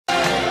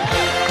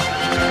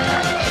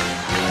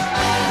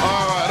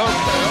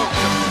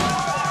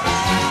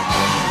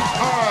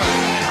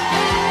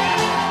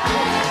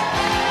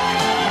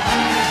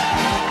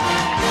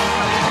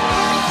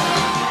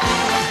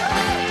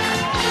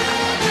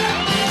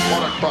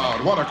What a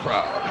crowd, what a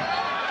crowd.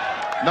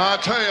 Now, I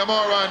tell you, I'm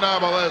all right now,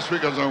 but last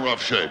week I was in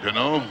rough shape, you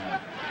know?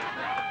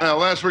 Yeah,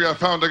 last week I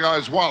found a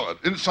guy's wallet.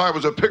 Inside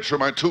was a picture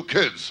of my 2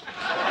 kids.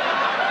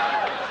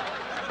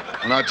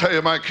 And I tell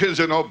you, my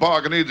kids are no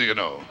bargain either, you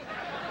know.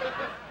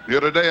 The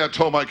other day I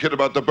told my kid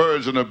about the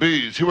birds and the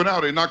bees. He went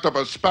out, he knocked up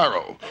a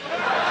sparrow.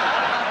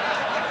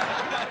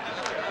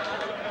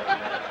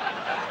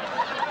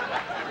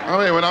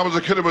 I mean, when I was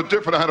a kid, it was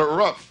different. I had it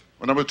rough.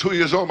 When I was 2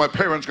 years old, my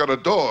parents got a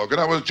dog,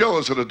 and I was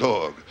jealous of the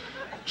dog.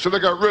 So they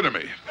got rid of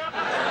me.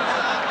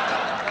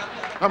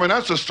 I mean,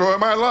 that's the story of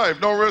my life.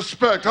 No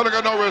respect. I don't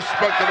got no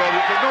respect at all.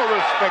 You said no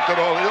respect at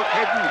all. Are you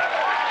kidding?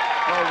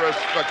 No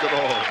respect at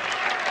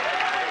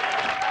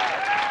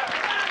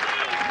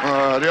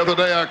all. The other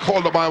day I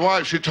called up my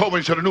wife. She told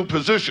me she had a new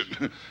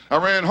position. I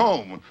ran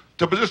home.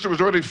 The position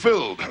was already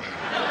filled.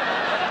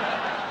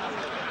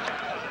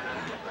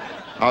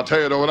 I'll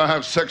tell you though, when I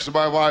have sex with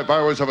my wife, I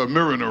always have a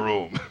mirror in the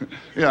room.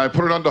 Yeah, I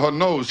put it under her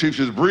nose, see if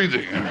she's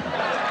breathing. All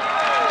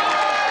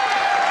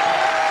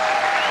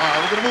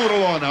right, we're gonna move it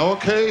along now,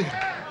 okay?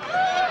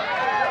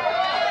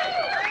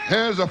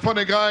 Here's a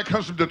funny guy,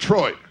 comes from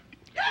Detroit.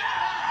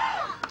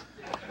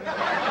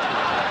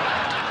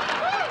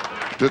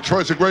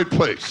 Detroit's a great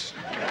place.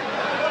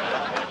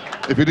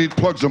 If you need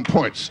plugs and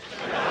points.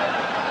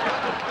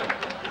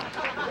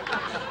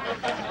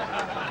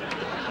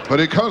 But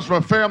he comes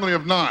from a family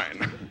of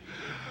 9.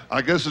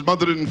 I guess his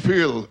mother didn't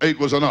feel 8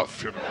 was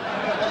enough. You know?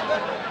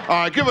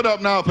 All right, give it up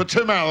now for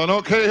Tim Allen,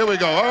 okay? Here we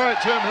go. All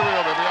right, Tim, here we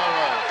go, baby. All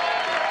right.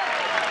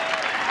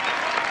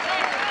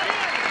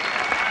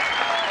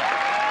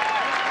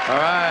 All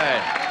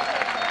right.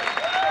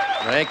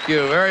 Thank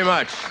you very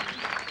much.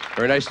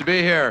 Very nice to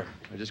be here.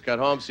 I just got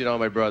home, seen all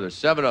my brothers.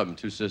 7 of them,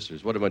 2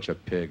 sisters. What a bunch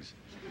of pigs.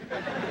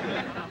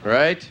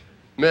 Right?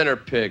 Men are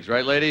pigs,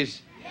 right,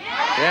 ladies?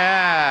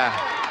 Yeah.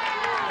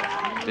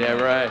 Damn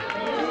right.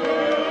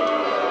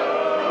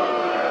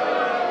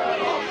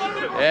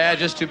 Yeah,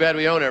 just too bad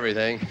we own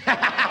everything.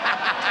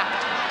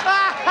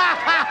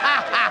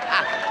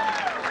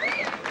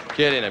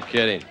 Kidding, I'm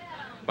kidding.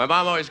 My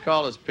mom always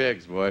called us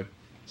pigs, boy.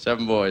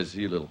 7 boys,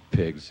 you little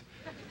pigs.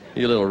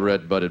 You little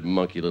red-butted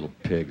monkey little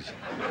pigs.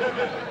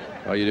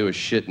 All you do is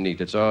shit and eat,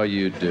 that's all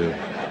you do.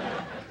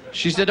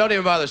 She said, don't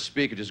even bother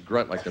speaking, just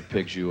grunt like the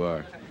pigs you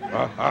are.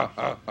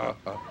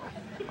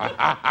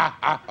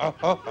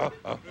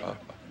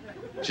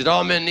 She said,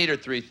 all men need are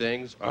 3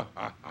 things.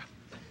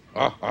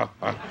 You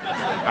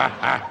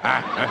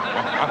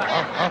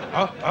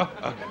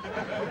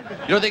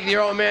don't think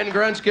your old man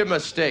grunts? Give him a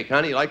steak,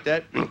 honey. You like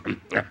that? You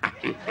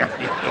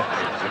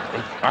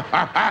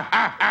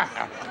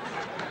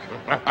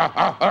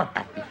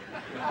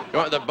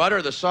want the butter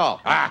or the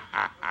salt?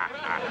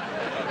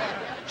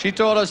 She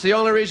told us the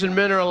only reason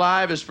men are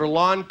alive is for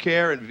lawn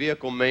care and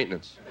vehicle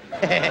maintenance.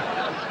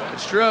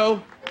 It's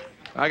true.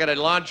 I got a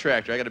lawn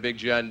tractor. I got a big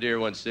John Deere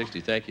 160.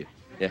 Thank you.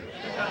 Yeah.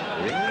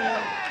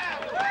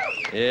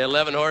 Yeah,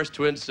 11-horse,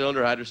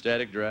 twin-cylinder,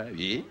 hydrostatic drive,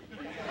 yeah.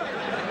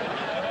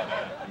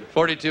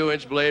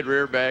 42-inch blade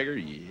rear bagger,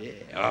 yeah.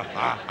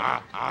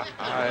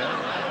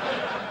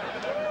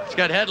 It's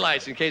got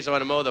headlights in case I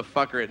want to mow the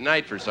fucker at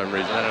night for some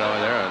reason. I don't know why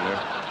they're on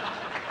there.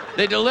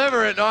 They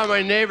deliver it, and all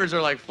my neighbors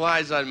are like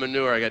flies on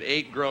manure. I got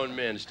 8 grown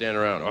men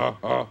standing around.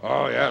 Yeah.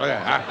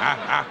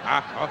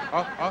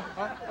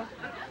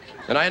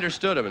 And I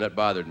understood them, and that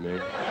bothered me.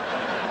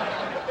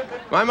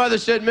 My mother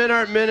said men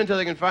aren't men until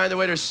they can find their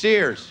way to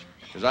Sears.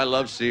 Because I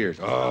love Sears.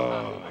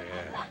 Oh,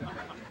 yeah.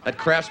 That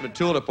Craftsman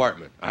tool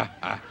department.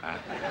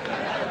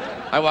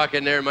 I walk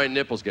in there and my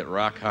nipples get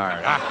rock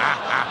hard.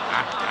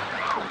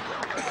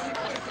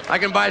 I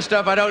can buy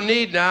stuff I don't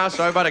need now,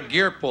 so I bought a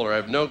gear puller. I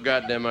have no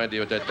goddamn idea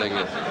what that thing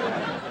is.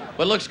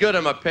 But it looks good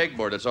on my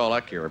pegboard. That's all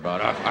I care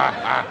about.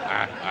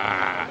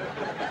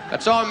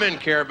 That's all men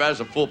care about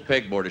is a full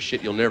pegboard of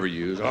shit you'll never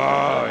use. Oh,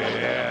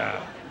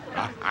 yeah.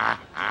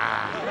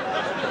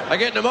 I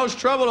get in the most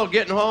trouble of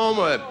getting home.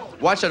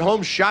 Watch that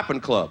Home Shopping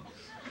Club.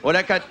 Well,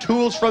 that got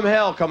Tools from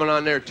Hell coming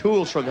on there.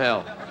 Tools from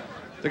Hell.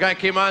 The guy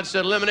came on and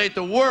said, eliminate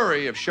the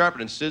worry of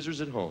sharpening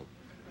scissors at home.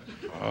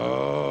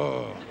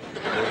 Oh.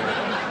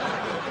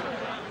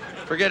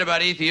 Forget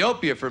about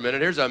Ethiopia for a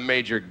minute. Here's a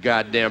major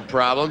goddamn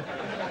problem.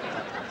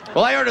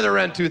 Well, I ordered the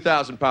Ren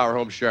 2000 power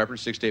home sharpener.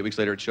 6 to 8 weeks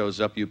later, it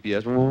shows up,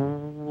 UPS.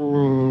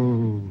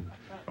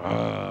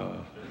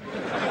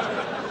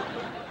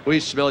 We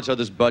smell each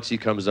other's butts. He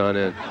comes on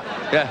in.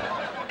 Yeah,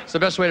 it's the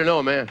best way to know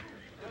a man.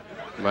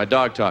 My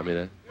dog taught me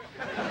that.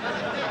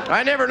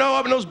 I never know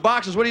up in those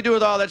boxes. What do you do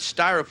with all that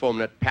styrofoam,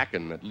 that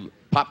packing, that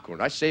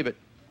popcorn? I save it.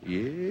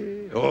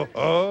 Yeah.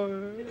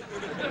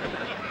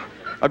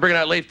 I bring it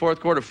out late 4th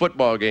quarter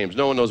football games.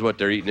 No one knows what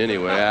they're eating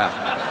anyway. Yeah.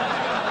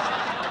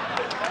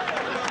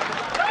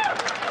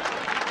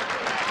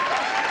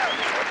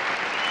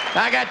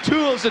 I got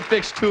tools that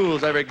fix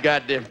tools. Every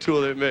goddamn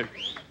tool they make.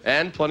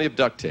 And plenty of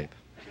duct tape.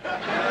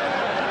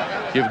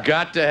 You've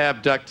got to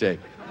have duct tape.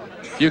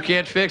 If you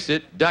can't fix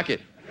it, duck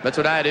it. That's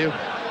what I do.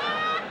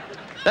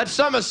 That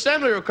some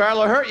assembly, Carl,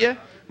 will hurt you.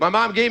 My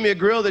mom gave me a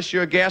grill this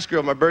year, a gas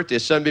grill, my birthday, a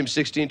Sunbeam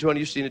 1620.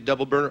 You seen it,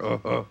 double burner?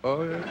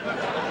 Oh,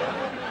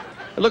 yeah.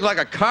 It looked like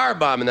a car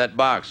bomb in that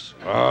box.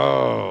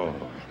 Oh.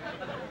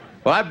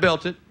 Well, I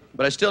built it,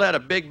 but I still had a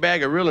big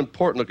bag of real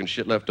important-looking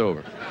shit left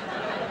over.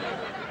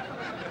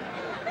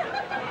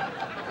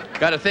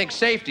 Got to think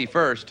safety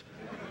first.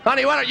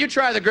 Honey, why don't you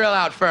try the grill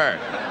out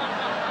first?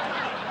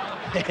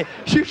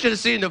 You should have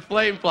seen the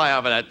flame fly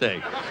off of that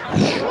thing.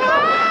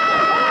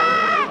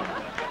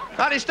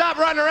 Honey, stop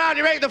running around.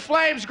 You're making the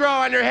flames grow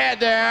on your head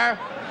there.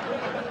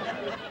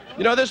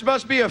 You know, this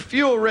must be a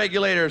fuel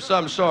regulator of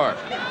some sort.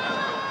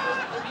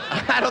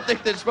 I don't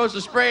think they're supposed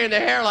to spray in the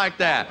hair like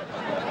that.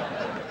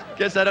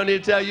 Guess I don't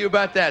need to tell you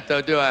about that,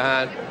 though, do I,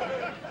 hon?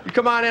 You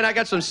come on in. I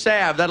got some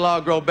salve. That'll all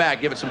grow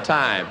back. Give it some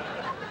time.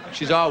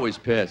 She's always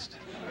pissed.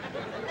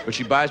 But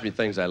she buys me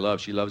things I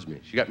love. She loves me.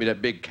 She got me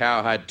that big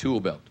cowhide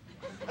tool belt.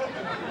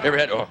 Ever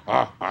had 2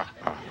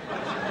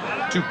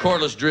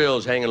 cordless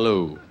drills hanging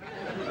low.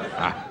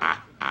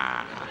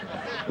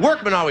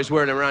 Workmen always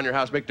wear them around your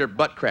house, make their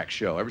butt crack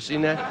show. Ever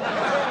seen that?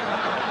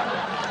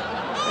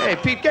 Hey,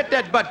 Pete, get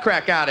that butt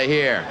crack out of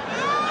here.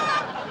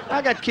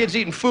 I got kids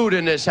eating food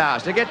in this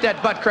house. Now get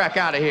that butt crack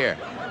out of here.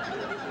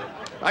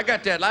 I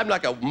got that. I'm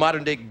like a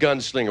modern-day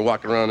gunslinger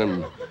walking around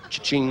and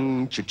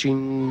cha-ching,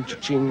 cha-ching,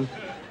 cha-ching.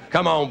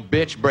 Come on,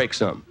 bitch, break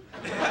something.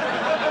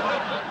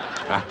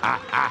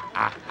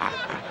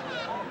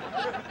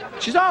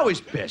 She's always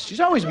pissed. She's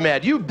always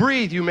mad. You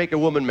breathe, you make a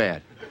woman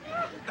mad.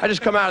 I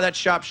just come out of that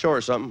shop show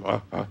or something.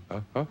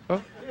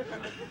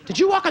 Did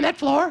you walk on that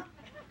floor?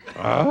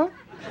 That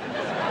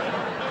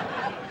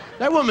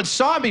woman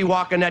saw me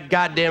walking that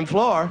goddamn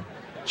floor.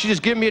 She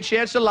just gave me a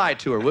chance to lie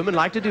to her. Women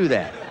like to do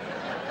that.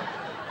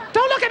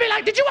 Don't look at me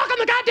like, did you walk on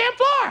the goddamn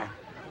floor?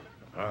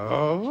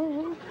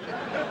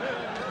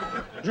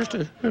 Just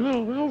a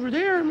little over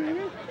there,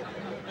 maybe.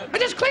 I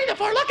just cleaned the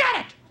floor. Look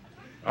at it.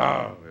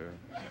 Oh,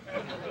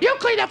 yeah. You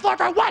clean that floor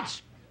for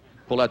once.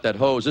 Pull out that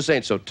hose. This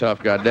ain't so tough,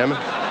 goddammit.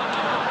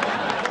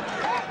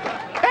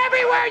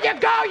 Everywhere you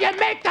go, you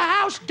make the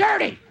house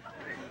dirty.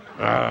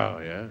 Oh,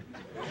 yeah.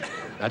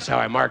 That's how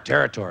I mark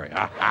territory.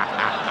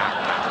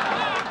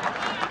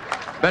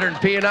 Better than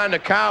peeing on the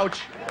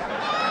couch.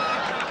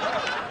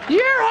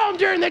 You're home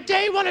during the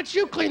day. Why don't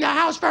you clean the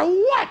house for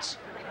once?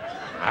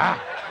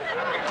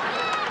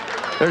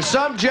 There's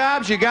some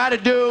jobs you got to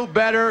do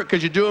better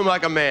because you do them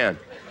like a man.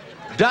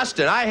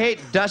 Dusting. I hate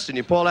dusting.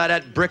 You pull out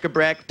that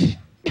bric-a-brac.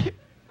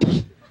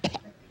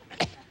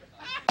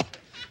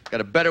 Got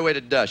a better way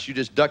to dust. You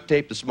just duct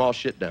tape the small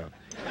shit down.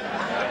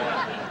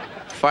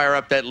 Fire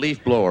up that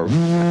leaf blower.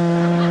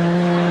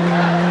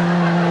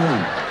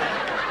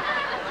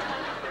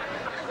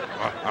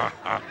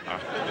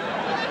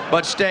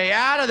 But stay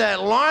out of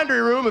that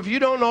laundry room if you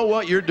don't know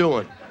what you're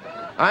doing.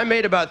 I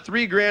made about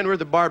 $3 grand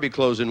worth of Barbie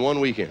clothes in one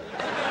weekend.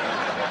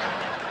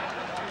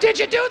 Did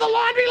you do the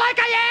laundry like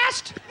I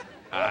asked?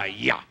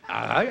 Yeah.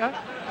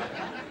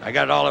 I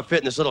got it all to fit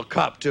in this little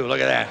cup, too.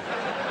 Look at that.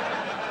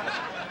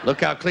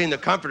 Look how clean the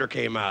comforter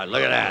came out.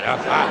 Look at that.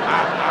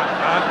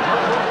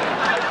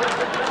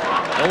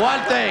 The one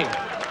thing,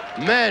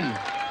 men.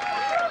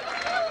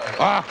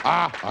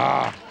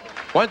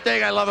 One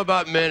thing I love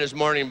about men is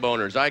morning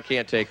boners. I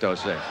can't take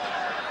those things.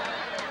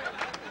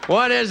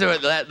 What is it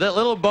with that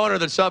little boner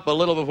that's up a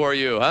little before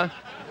you, huh?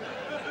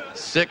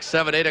 6,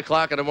 7, 8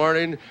 o'clock in the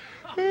morning.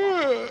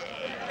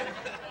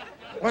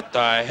 What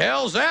the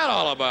hell's that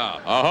all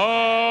about?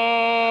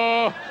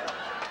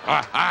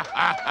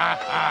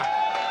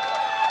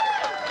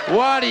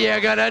 What are you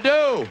gonna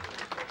do?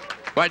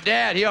 My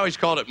dad, he always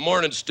called it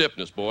morning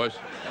stiffness, boys.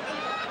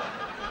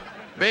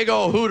 Big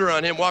old hooter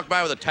on him, walked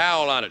by with a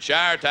towel on it.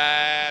 Shower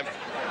time.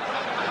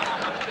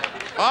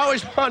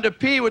 Always wanted to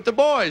pee with the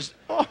boys.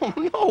 Oh,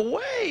 no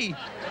way.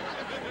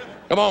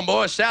 Come on,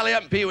 boys, sally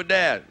up and pee with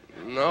Dad.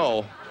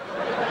 No.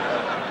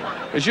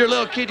 As you're a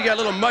little kid, you got a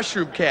little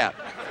mushroom cap.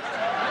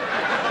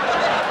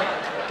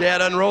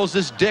 Dad unrolls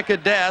this dick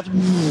of death.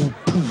 You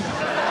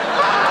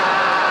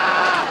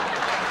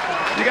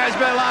guys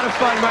been a lot of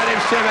fun. My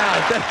name's Tim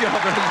Allen. Thank you all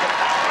very much.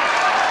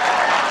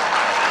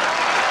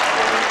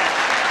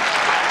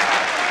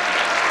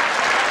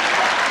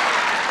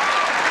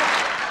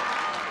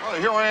 Well,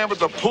 here I am at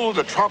the pool of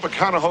the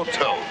Tropicana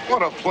Hotel.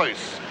 What a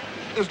place.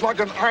 It's like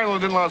an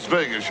island in Las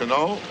Vegas, you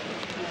know?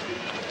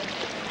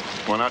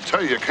 When I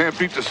tell you can't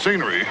beat the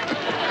scenery.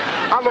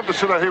 I love to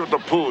sit out here at the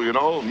pool, you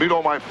know, meet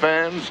all my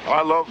fans.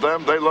 I love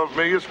them, they love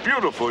me. It's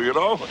beautiful, you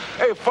know?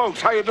 Hey,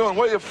 folks, how you doing?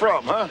 Where you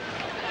from, huh?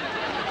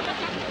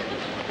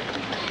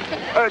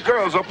 Hey,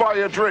 girls, I'll buy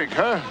you a drink,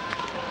 huh?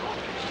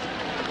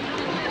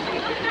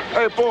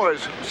 Hey,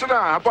 boys, sit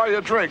down. I'll buy you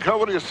a drink, huh?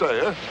 What do you say,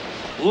 huh?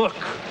 Look,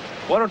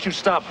 why don't you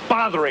stop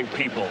bothering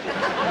people?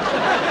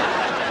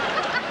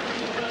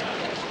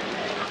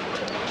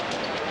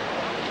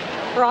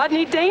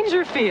 Rodney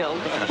Dangerfield,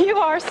 you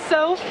are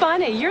so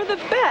funny. You're the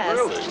best.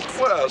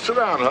 Really? Well, sit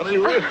down, honey.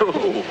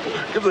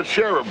 Give the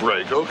chair a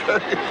break,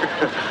 okay?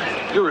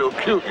 You're real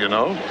cute, you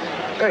know.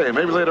 Hey,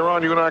 maybe later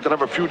on you and I can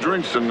have a few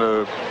drinks and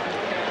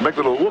make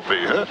a little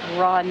whoopee, huh?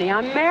 Rodney,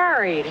 I'm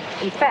married.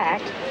 In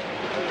fact,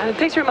 I have a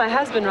picture of my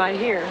husband right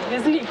here.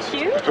 Isn't he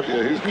cute?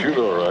 Yeah, he's cute,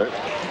 all right.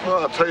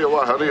 Well, I'll tell you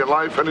what, honey, in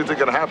life, anything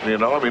can happen, you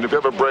know? I mean, if you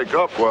ever break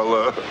up,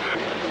 well,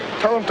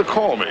 tell him to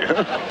call me.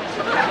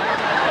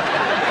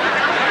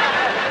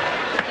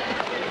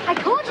 I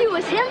told you it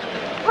was him.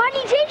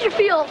 Rodney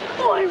Dangerfield.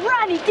 Boy,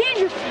 Rodney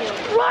Dangerfield.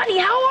 Rodney,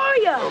 how are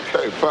you?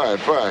 Okay, fine.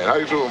 How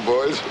you doing,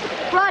 boys?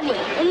 Rodney,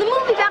 in the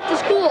movie Back to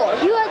School,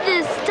 you had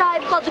this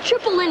dive called the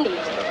Triple Lindy's.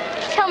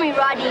 Tell me,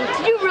 Rodney,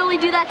 did you really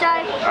do that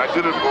dive? I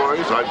did it,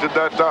 boys. I did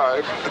that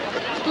dive.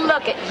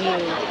 Look at you,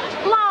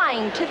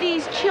 lying to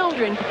these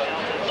children.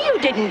 You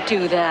didn't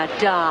do that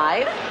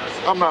dive.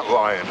 I'm not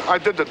lying. I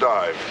did the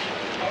dive.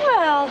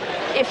 Well,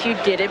 if you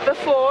did it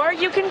before,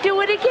 you can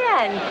do it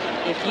again.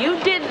 If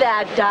you did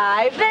that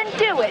dive, then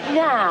do it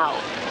now.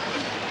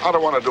 I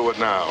don't want to do it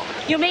now.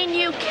 You mean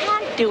you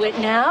can't do it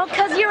now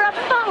because you're a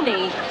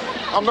phony?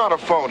 I'm not a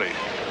phony.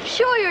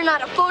 Sure you're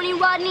not a phony,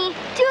 Rodney.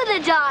 Do the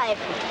dive.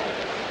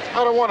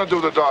 I don't want to do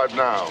the dive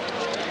now.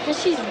 And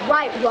she's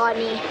right,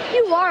 Rodney.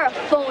 You are a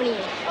phony.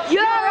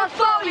 You're a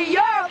phony.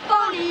 You're a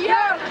phony.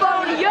 You're a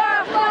phony. You're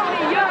a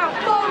phony. You're a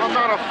phony. I'm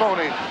not a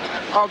phony.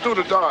 I'll do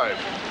the dive.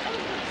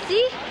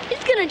 See?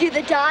 He's gonna do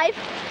the dive.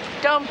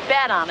 Don't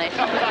bet on it.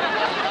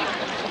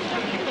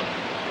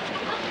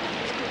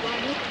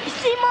 You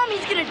see, Mom,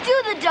 he's gonna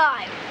do the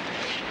dive.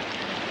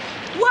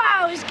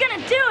 Wow, he's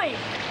gonna do it.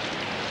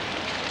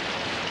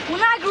 When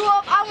I grow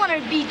up, I want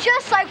to be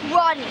just like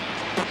Rodney.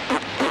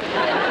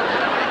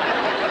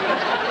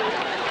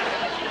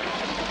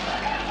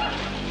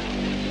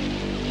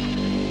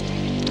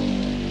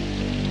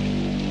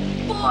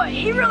 Boy,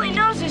 he really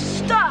knows his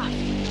stuff.